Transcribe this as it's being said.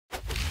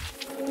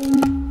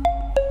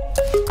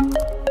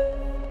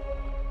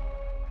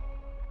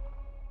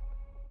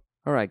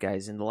Alright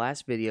guys, in the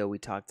last video we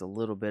talked a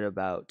little bit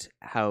about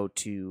how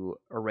to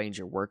arrange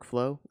your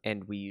workflow,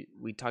 and we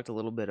talked a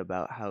little bit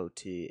about how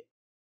to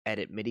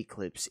edit MIDI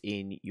clips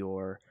in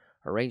your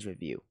arrangement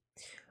view.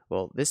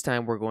 Well, this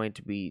time we're going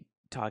to be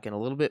talking a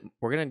little bit,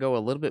 we're going to go a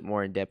little bit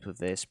more in depth with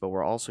this, but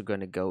we're also going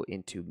to go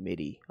into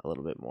MIDI a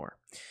little bit more.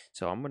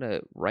 So I'm going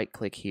to right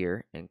click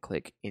here and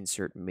click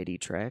Insert MIDI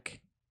Track.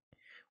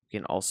 We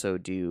can also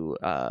do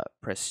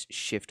press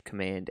Shift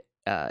Command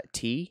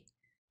T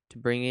to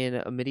bring in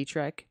a MIDI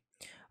track,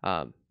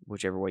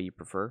 whichever way you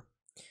prefer.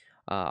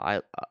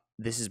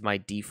 This is my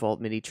default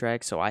MIDI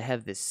track, so I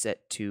have this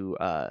set to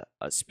a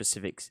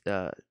specific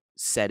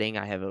setting.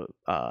 I have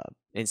a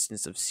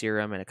instance of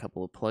Serum and a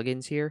couple of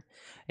plugins here,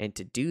 and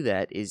to do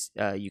that is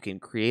you can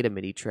create a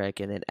MIDI track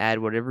and then add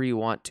whatever you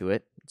want to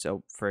it.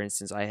 So for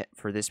instance,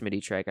 for this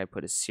MIDI track I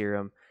put a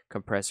Serum,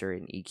 compressor,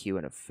 and EQ,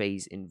 and a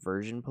phase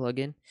inversion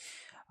plugin.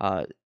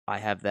 I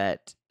have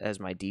that as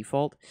my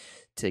default.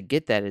 To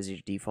get that as your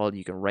default,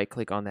 you can right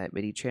click on that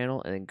MIDI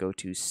channel and then go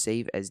to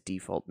Save as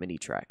Default MIDI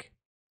Track.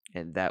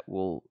 And that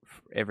will,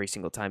 every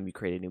single time you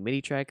create a new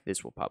MIDI track,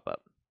 this will pop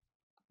up.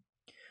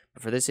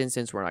 But for this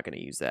instance, we're not going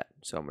to use that,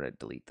 so I'm going to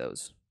delete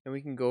those. And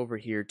we can go over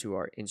here to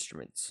our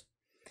instruments.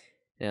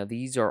 Now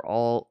these are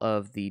all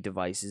of the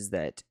devices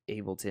that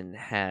Ableton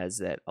has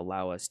that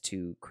allow us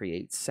to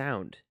create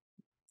sound.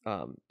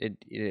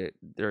 There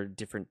are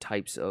different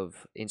types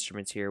of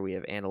instruments here. We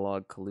have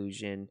analog,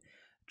 collusion,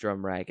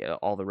 drum rack,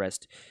 all the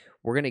rest.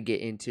 We're going to get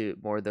into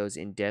more of those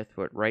in depth,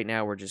 but right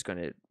now we're just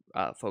going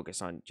to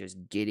focus on just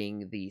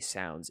getting the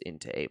sounds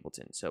into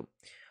Ableton. So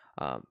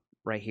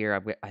right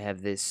here I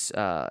have this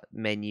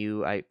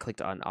menu. I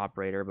clicked on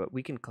operator, but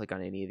we can click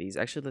on any of these.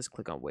 Actually, let's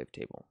click on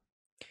wavetable.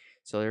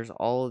 So there's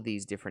all of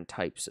these different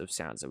types of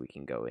sounds that we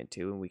can go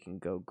into, and we can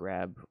go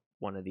grab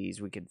one of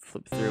these. We could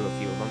flip through a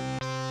few of them.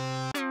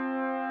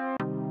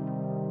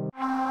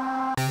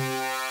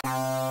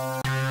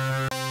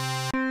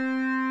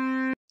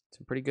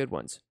 Pretty good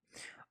ones.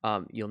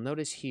 You'll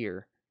notice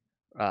here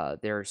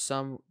there are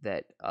some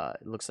that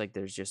it looks like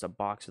there's just a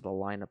box with a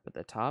line up at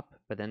the top,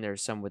 but then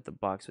there's some with the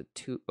box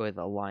with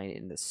a line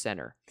in the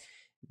center.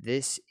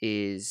 This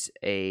is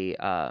a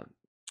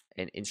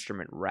an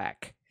instrument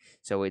rack.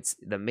 So it's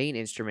the main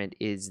instrument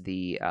is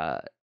the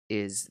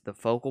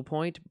focal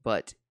point,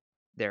 but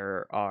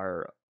there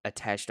are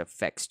attached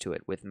effects to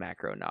it with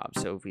macro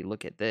knobs. So if we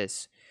look at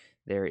this,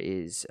 there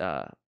is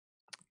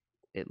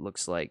it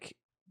looks like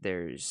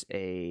there's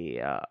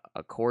a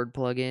chord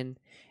plugin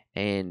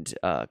and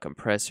a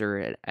compressor,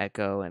 an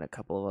echo, and a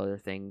couple of other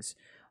things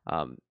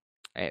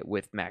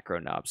with macro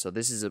knobs. So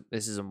this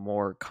is a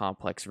more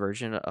complex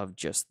version of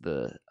just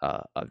the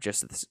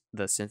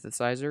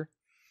synthesizer,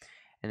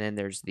 and then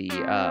there's the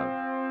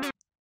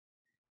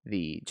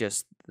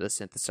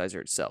synthesizer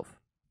itself.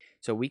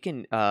 So we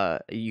can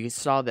you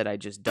saw that I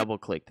just double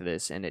clicked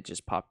this and it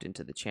just popped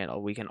into the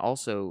channel. We can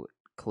also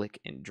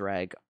click and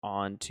drag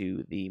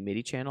onto the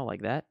MIDI channel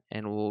like that,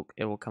 and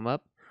it will come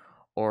up,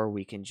 or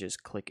we can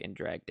just click and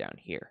drag down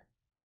here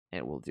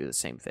and we'll do the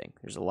same thing.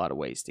 There's a lot of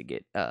ways to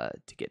get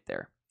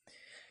there.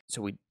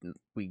 So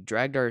we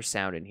dragged our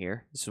sound in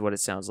here. This is what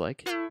it sounds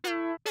like.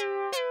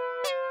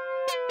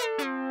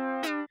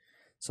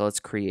 So let's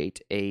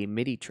create a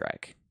MIDI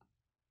track,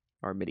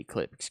 or MIDI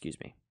clip, excuse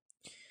me.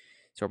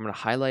 So I'm going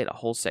to highlight a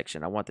whole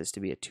section. I want this to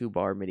be a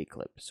 2-bar MIDI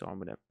clip, so I'm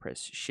going to press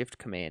Shift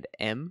Command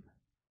M.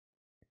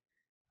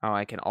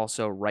 I can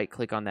also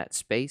right-click on that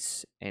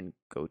space and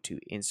go to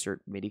Insert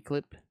MIDI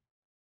Clip.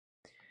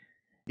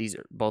 These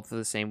are both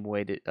the same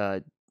way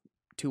to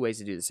two ways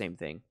to do the same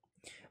thing,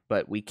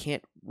 but we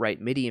can't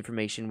write MIDI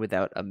information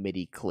without a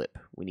MIDI clip.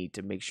 We need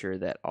to make sure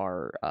that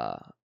our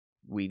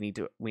we need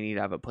to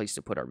have a place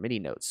to put our MIDI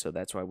notes. So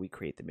that's why we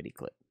create the MIDI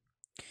clip.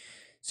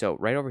 So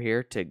right over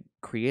here to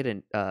create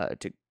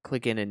to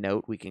click in a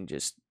note, we can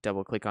just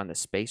double-click on the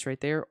space right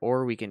there,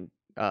 or we can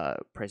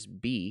press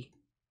B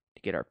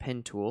to get our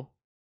pen tool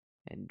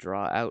and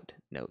draw out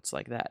notes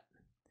like that.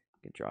 You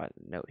can draw a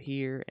note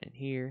here and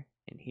here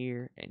and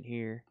here and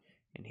here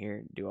and here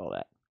and do all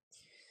that.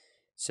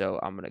 So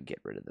I'm going to get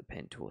rid of the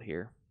pen tool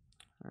here,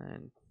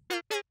 and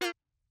I'm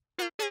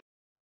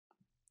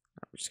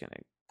just going to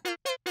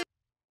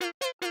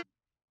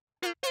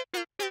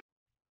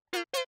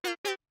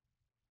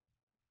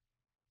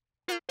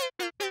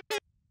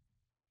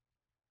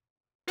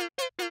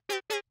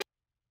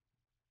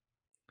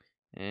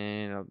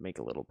and I'll make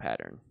a little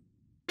pattern.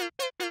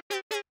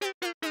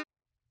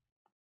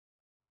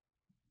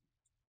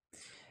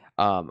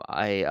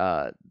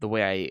 The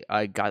way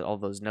I got all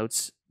those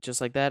notes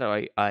just like that,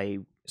 I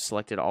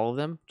selected all of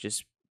them,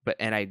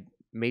 and I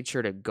made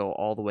sure to go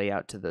all the way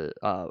out to the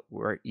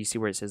where you see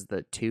where it says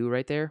the 2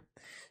 right there.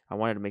 I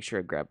wanted to make sure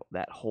I grab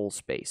that whole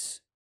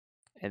space,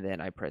 and then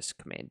I press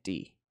Command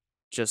D,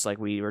 just like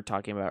we were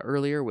talking about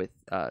earlier with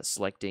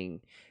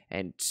selecting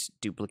and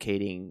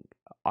duplicating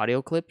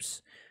audio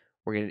clips.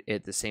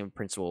 The same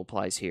principle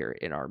applies here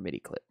in our MIDI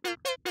clip.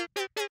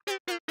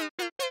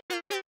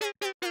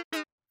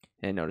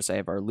 And notice I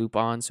have our loop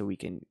on, so we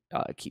can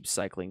keep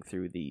cycling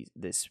through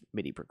this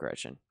MIDI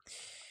progression.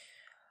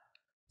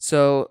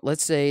 So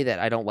let's say that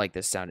I don't like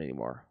this sound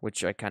anymore,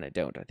 which I kind of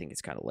don't. I think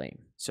it's kind of lame.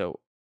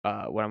 So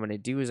what I'm going to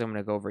do is I'm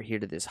going to go over here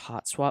to this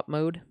hot swap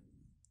mode,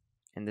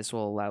 and this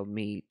will allow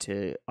me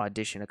to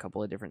audition a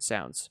couple of different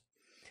sounds.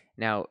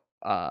 Now,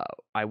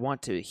 I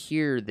want to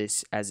hear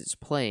this as it's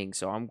playing,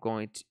 so I'm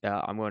going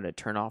to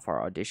turn off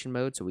our audition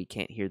mode so we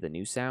can't hear the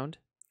new sound,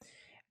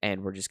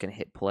 and we're just going to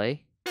hit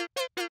play.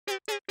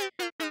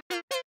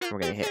 We're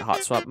going to hit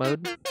hot swap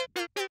mode,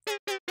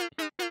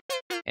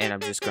 and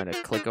I'm just going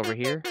to click over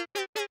here,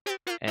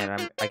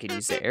 and I can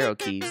use the arrow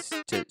keys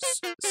to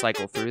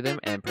cycle through them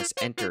and press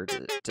enter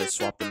to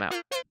swap them out.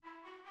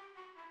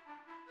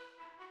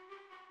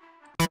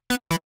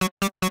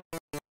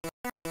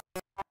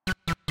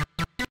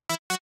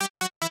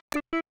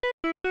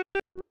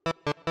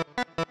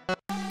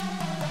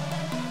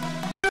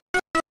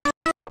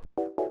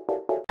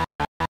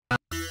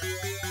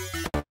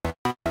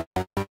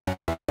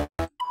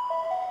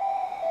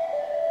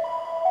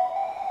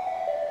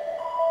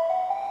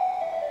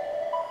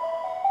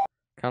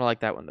 Kind of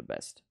like that one the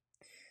best.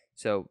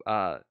 So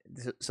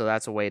so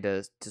that's a way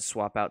to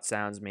swap out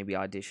sounds, maybe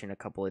audition a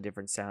couple of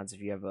different sounds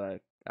if you have a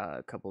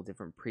couple of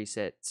different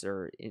presets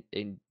or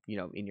in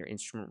your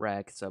instrument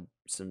rack,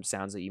 some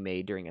sounds that you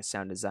made during a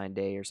sound design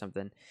day or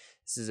something.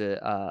 This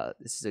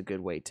is a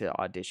good way to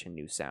audition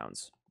new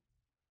sounds.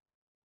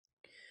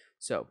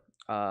 So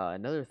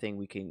another thing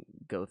we can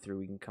go through,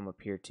 we can come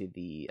up here to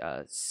the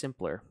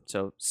simpler.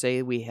 So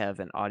say we have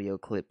an audio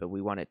clip, but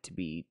we want it to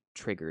be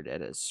triggered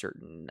at a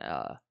certain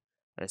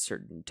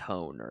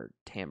tone or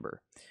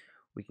timbre.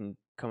 We can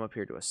come up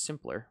here to a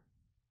simpler,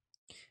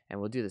 and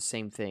we'll do the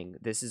same thing.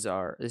 This is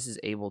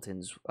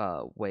Ableton's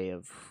way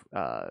of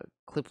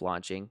clip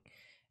launching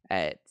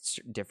at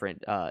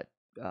different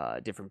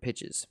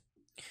pitches.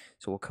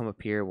 So we'll come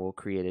up here, we'll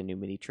create a new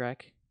MIDI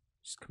track.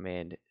 Just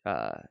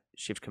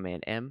Shift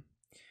Command M,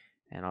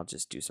 and I'll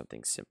just do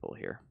something simple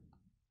here.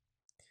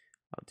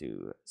 I'll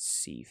do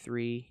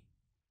C3.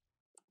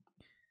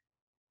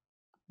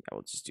 I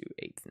will just do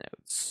 8th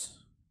notes.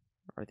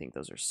 Or I think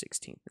those are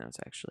 16th notes,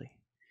 actually.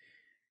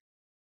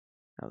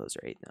 No, those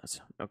are 8th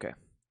notes. Okay.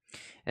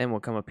 And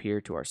we'll come up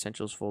here to our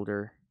Essentials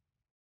folder.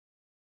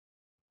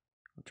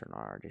 We'll turn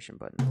on our audition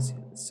button and see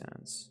how this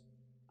sounds.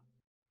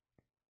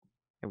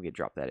 And we can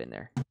drop that in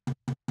there.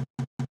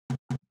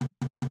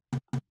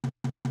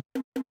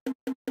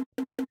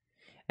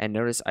 And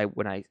notice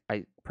when I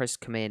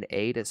pressed Command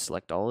A to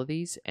select all of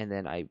these, and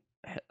then I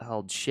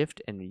held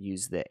Shift and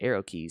used the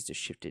arrow keys to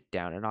shift it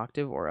down an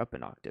octave or up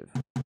an octave.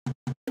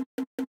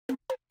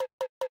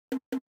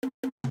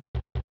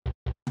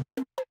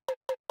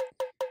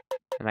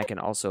 And I can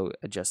also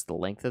adjust the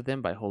length of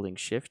them by holding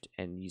Shift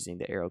and using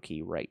the arrow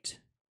key right.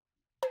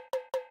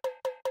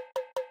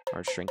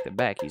 Or shrink them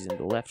back using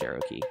the left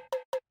arrow key.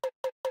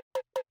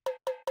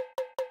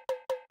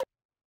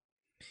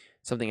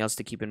 Something else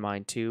to keep in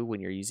mind too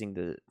when you're using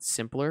the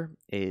simpler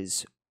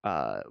is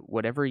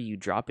whatever you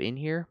drop in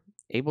here,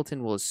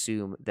 Ableton will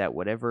assume that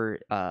whatever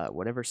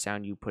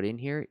sound you put in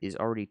here is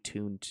already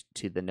tuned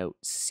to the note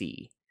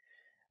C,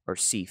 or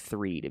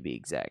C3 to be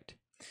exact.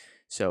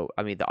 So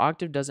I mean the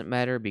octave doesn't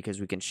matter because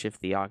we can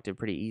shift the octave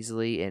pretty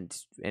easily and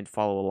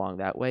follow along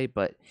that way.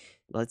 But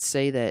let's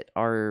say that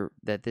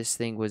this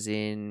thing was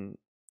in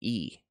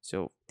E.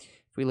 So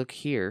if we look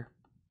here,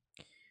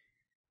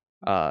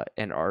 if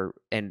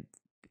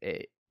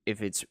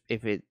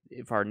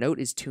our note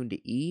is tuned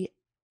to E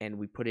and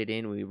we put it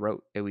in,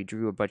 we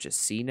drew a bunch of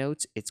C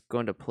notes, it's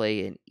going to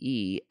play an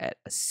E at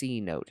a C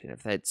note. And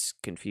if that's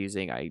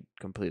confusing, I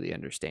completely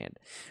understand.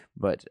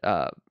 But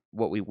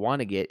what we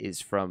want to get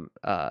is from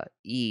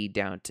E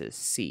down to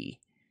C.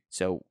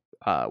 So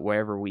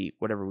whatever we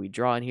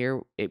draw in here,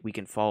 we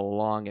can follow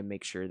along and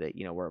make sure that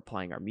we're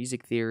applying our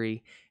music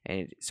theory,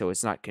 and so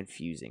it's not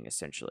confusing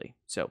essentially.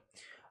 So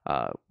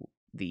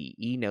the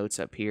E notes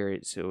up here,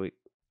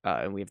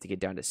 and we have to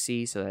get down to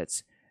C, so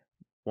that's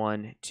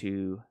 1,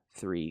 2,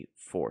 3,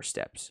 4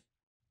 steps.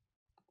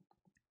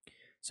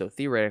 So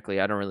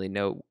theoretically, I don't really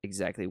know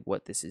exactly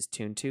what this is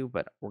tuned to,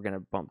 but we're going to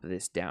bump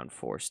this down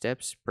 4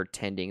 steps,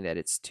 pretending that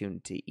it's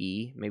tuned to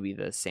E. Maybe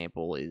the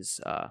sample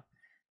is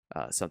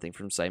something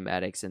from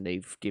Cymatics, and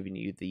they've given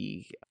you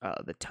the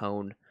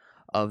tone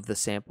of the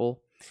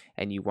sample,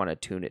 and you want to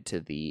tune it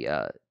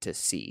to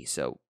C.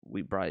 So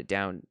we brought it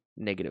down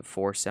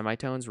 -4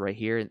 semitones right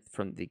here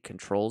from the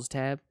Controls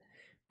tab.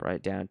 Brought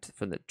it down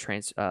from the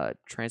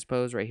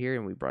transpose right here,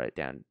 and we brought it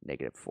down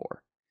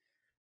 -4.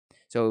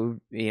 So,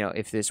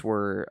 if this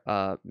were,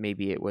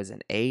 maybe it was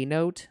an A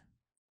note,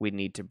 we'd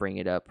need to bring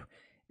it up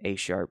A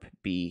sharp,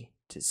 B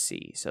to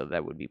C. So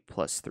that would be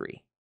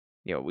 +3.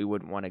 We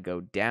wouldn't want to go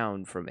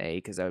down from A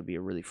because that would be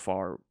a really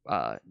far,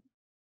 a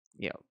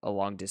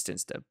long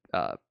distance to,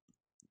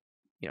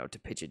 to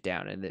pitch it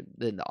down. And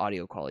then the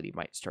audio quality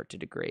might start to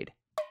degrade.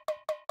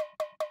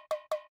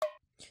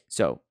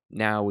 So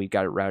now we've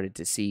got it routed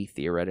to C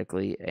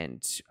theoretically,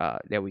 and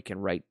now we can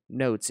write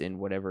notes in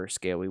whatever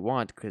scale we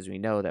want because we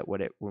know that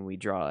when we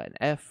draw an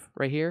F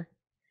right here,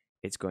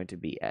 it's going to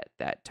be at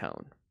that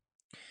tone.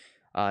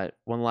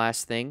 One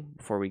last thing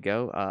before we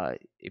go,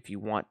 if you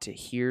want to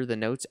hear the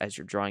notes as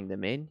you're drawing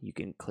them in, you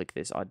can click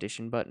this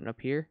audition button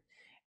up here,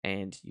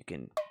 and you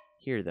can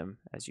hear them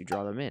as you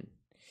draw them in.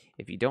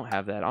 If you don't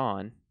have that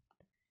on,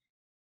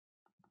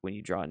 when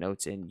you draw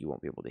notes in, you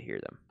won't be able to hear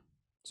them.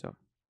 So,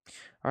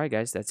 all right,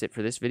 guys, that's it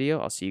for this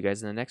video. I'll see you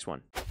guys in the next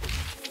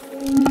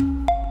one.